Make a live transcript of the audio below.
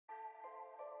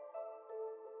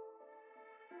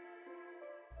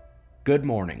Good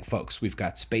morning, folks. We've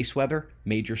got space weather,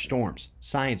 major storms,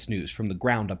 science news from the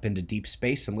ground up into deep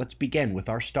space, and let's begin with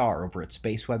our star over at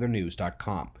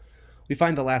spaceweathernews.com. We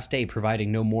find the last day providing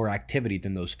no more activity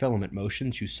than those filament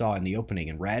motions you saw in the opening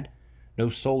in red. No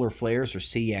solar flares or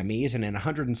CMEs, and in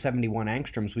 171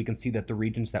 angstroms we can see that the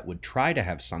regions that would try to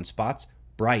have sunspots,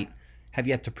 bright, have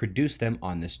yet to produce them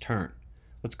on this turn.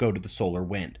 Let's go to the solar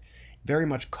wind. Very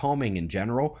much calming in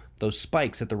general. Those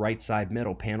spikes at the right side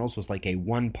middle panels was like a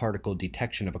one-particle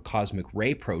detection of a cosmic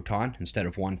ray proton instead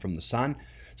of one from the sun,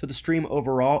 so the stream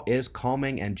overall is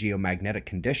calming and geomagnetic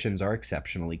conditions are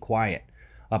exceptionally quiet.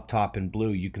 Up top in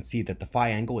blue you can see that the phi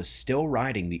angle is still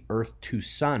riding the Earth to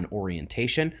Sun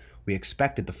orientation. We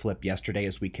expected the flip yesterday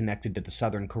as we connected to the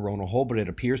southern coronal hole, but it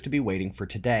appears to be waiting for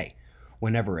today.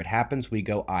 Whenever it happens, we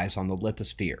go eyes on the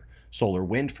lithosphere. Solar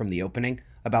wind from the opening,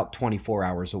 about 24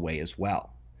 hours away as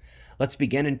well. Let's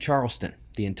begin in Charleston.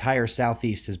 The entire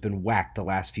southeast has been whacked the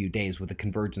last few days with the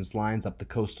convergence lines up the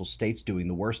coastal states doing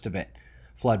the worst of it.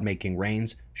 Flood-making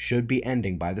rains should be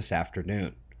ending by this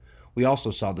afternoon. We also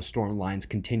saw the storm lines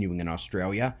continuing in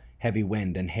Australia. Heavy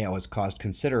wind and hail has caused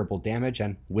considerable damage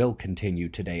and will continue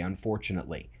today,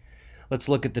 unfortunately. Let's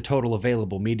look at the total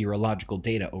available meteorological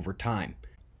data over time.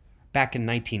 Back in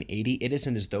 1980, it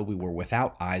isn't as though we were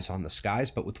without eyes on the skies,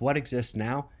 but with what exists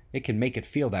now, it can make it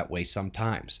feel that way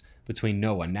sometimes. Between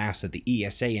NOAA, NASA, the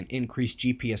ESA, and increased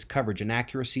GPS coverage and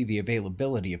accuracy, the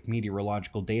availability of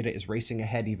meteorological data is racing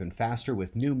ahead even faster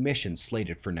with new missions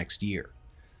slated for next year.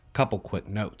 Couple quick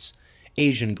notes.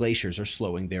 Asian glaciers are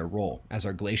slowing their roll, as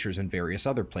are glaciers in various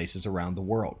other places around the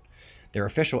world. Their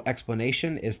official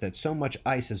explanation is that so much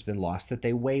ice has been lost that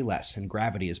they weigh less, and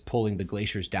gravity is pulling the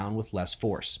glaciers down with less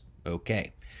force.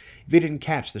 Okay. If you didn't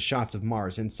catch the shots of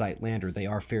Mars InSight lander, they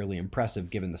are fairly impressive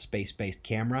given the space-based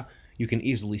camera. You can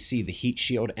easily see the heat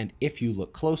shield, and if you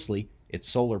look closely, it's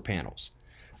solar panels.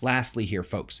 Lastly here,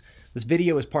 folks, this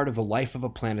video is part of the Life of a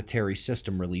Planetary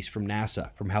System release from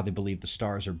NASA, from how they believe the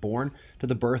stars are born, to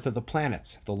the birth of the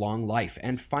planets, the long life,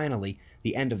 and finally,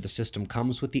 the end of the system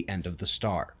comes with the end of the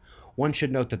star. One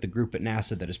should note that the group at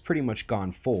NASA that has pretty much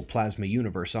gone full plasma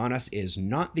universe on us is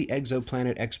not the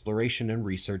exoplanet exploration and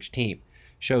research team.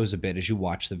 Shows a bit as you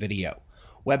watch the video.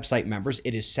 Website members,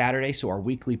 it is Saturday, so our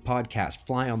weekly podcast,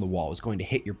 Fly on the Wall, is going to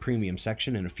hit your premium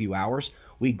section in a few hours.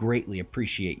 We greatly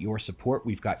appreciate your support.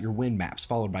 We've got your wind maps,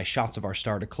 followed by shots of our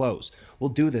star to close. We'll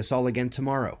do this all again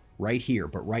tomorrow, right here,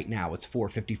 but right now it's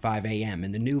 4:55 a.m.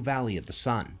 in the new Valley of the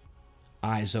Sun.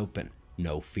 Eyes open,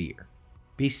 no fear.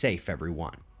 Be safe,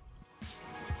 everyone.